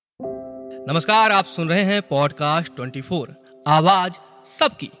नमस्कार, आप सुन रहे हैं पॉडकास्ट 24 आवाज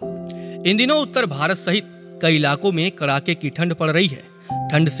सबकी। इन दिनों उत्तर भारत सहित कई इलाकों में कड़ाके की ठंड पड़ रही है।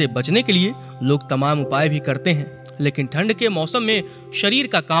 ठंड से बचने के लिए लोग तमाम उपाय भी करते हैं, लेकिन ठंड के मौसम में शरीर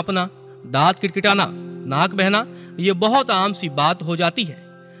का कांपना, दांत किटकिटाना, नाक बहना ये बहुत आम सी बात हो जाती है।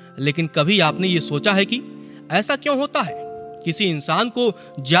 लेकिन कभी आपने ये सोचा है कि ऐसा क्यों होता है? किसी इंसान को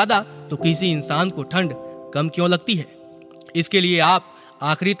ज्यादा तो किसी इंसान को ठंड कम क्यों लगती है? इसके लिए आप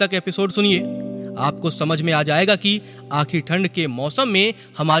आखिरी तक एपिसोड सुनिए। आपको समझ में आ जाएगा कि आखिर ठंड के मौसम में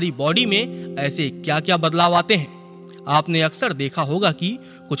हमारी बॉडी में ऐसे क्या क्या बदलाव आते हैं। आपने अक्सर देखा होगा कि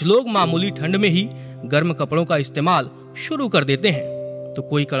कुछ लोग मामूली ठंड में ही गर्म कपड़ों का इस्तेमाल शुरू कर देते हैं, तो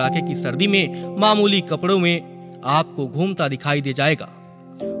कोई कड़ाके की सर्दी में मामूली कपड़ों में आपको घूमता दिखाई दे जाएगा।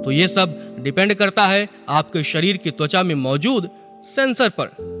 तो ये सब डिपेंड करता है आपके शरीर की त्वचा में मौजूद सेंसर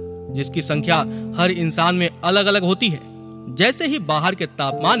पर, जिसकी संख्या हर इंसान में अलग अलग होती है। जैसे ही बाहर के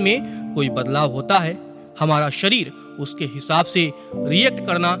तापमान में कोई बदलाव होता है, हमारा शरीर उसके हिसाब से रिएक्ट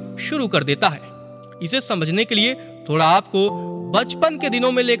करना शुरू कर देता है। इसे समझने के लिए थोड़ा आपको बचपन के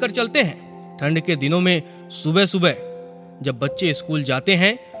दिनों में लेकर चलते हैं। ठंड के दिनों में सुबह सुबह जब बच्चे स्कूल जाते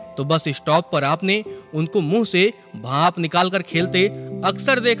हैं तो बस स्टॉप पर आपने उनको मुंह से भाप निकालकर खेलते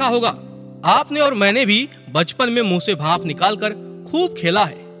अक्सर देखा होगा। आपने और मैंने भी बचपन में मुंह से भाप निकालकर खूब खेला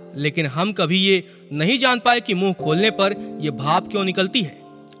है, लेकिन हम कभी ये नहीं जान पाए कि मुंह खोलने पर यह भाप क्यों निकलती है।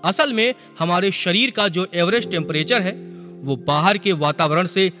 असल में हमारे शरीर का जो एवरेज टेम्परेचर है वो बाहर के वातावरण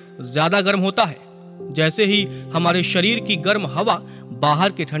से ज्यादा गर्म होता है। जैसे ही हमारे शरीर की गर्म हवा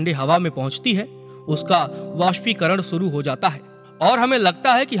बाहर के ठंडे हवा में पहुंचती है, उसका वाष्पीकरण शुरू हो जाता है और हमें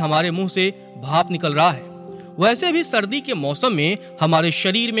लगता है कि हमारे मुंह से भाप निकल रहा है। वैसे भी सर्दी के मौसम में हमारे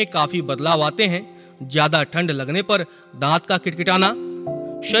शरीर में काफी बदलाव आते हैं। ज्यादा ठंड लगने पर दांत का किटकिटाना,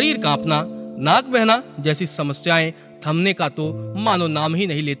 शरीर कांपना, नाक बहना जैसी समस्याएं थमने का तो मानो नाम ही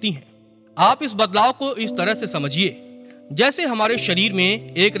नहीं लेती हैं। आप इस बदलाव को इस तरह से समझिए, जैसे हमारे शरीर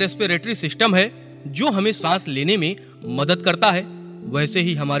में एक रेस्पिरेटरी सिस्टम है जो हमें सांस लेने में मदद करता है, वैसे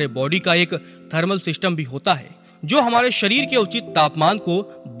ही हमारे बॉडी का एक थर्मल सिस्टम भी होता है जो हमारे शरीर के उचित तापमान को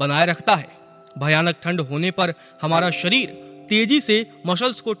बनाए रखता है। भयानक ठंड होने पर हमारा शरीर तेजी से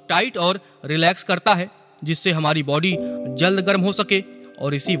मसल्स को टाइट और रिलैक्स करता है, जिससे हमारी बॉडी जल्द गर्म हो सके,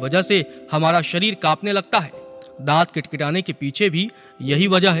 और इसी वजह से हमारा शरीर कांपने लगता है। दांत किटकिटाने के पीछे भी यही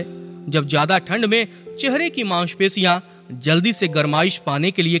वजह है। जब ज्यादा ठंड में चेहरे की मांसपेशियां जल्दी से गर्माइश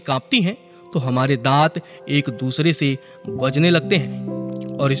पाने के लिए कांपती हैं, तो हमारे दांत एक दूसरे से बजने लगते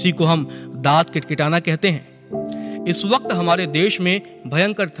हैं और इसी को हम दांत किटकिटाना कहते हैं। इस वक्त हमारे देश में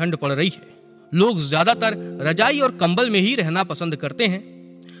भयंकर ठंड पड़ रही है। लोग ज्यादातर रजाई और कंबल में ही रहना पसंद करते हैं,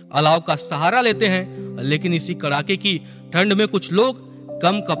 अलाव का सहारा लेते हैं, लेकिन इसी कड़ाके की ठंड में कुछ लोग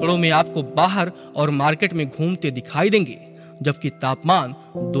कम कपड़ों में आपको बाहर और मार्केट में घूमते दिखाई देंगे, जबकि तापमान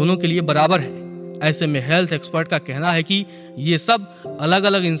दोनों के लिए बराबर है। ऐसे में हेल्थ एक्सपर्ट का कहना है कि ये सब अलग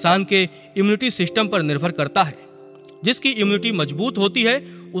अलग इंसान के इम्यूनिटी सिस्टम पर निर्भर करता है। जिसकी इम्यूनिटी मजबूत होती है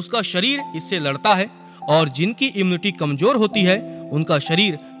उसका शरीर इससे लड़ता है, और जिनकी इम्यूनिटी कमजोर होती है उनका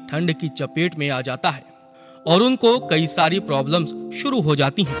शरीर ठंड की चपेट में आ जाता है और उनको कई सारी प्रॉब्लम्स शुरू हो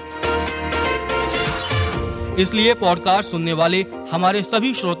जाती हैं। इसलिए पॉडकास्ट सुनने वाले हमारे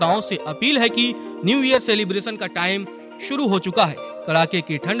सभी श्रोताओं से अपील है कि न्यू ईयर सेलिब्रेशन का टाइम शुरू हो चुका है। कड़ाके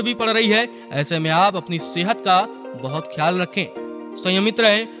की ठंड भी पड़ रही है। ऐसे में आप अपनी सेहत का बहुत ख्याल रखें, संयमित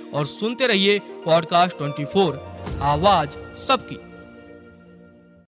रहें और सुनते रहिए पॉडकास्ट 24 आवाज सबकी।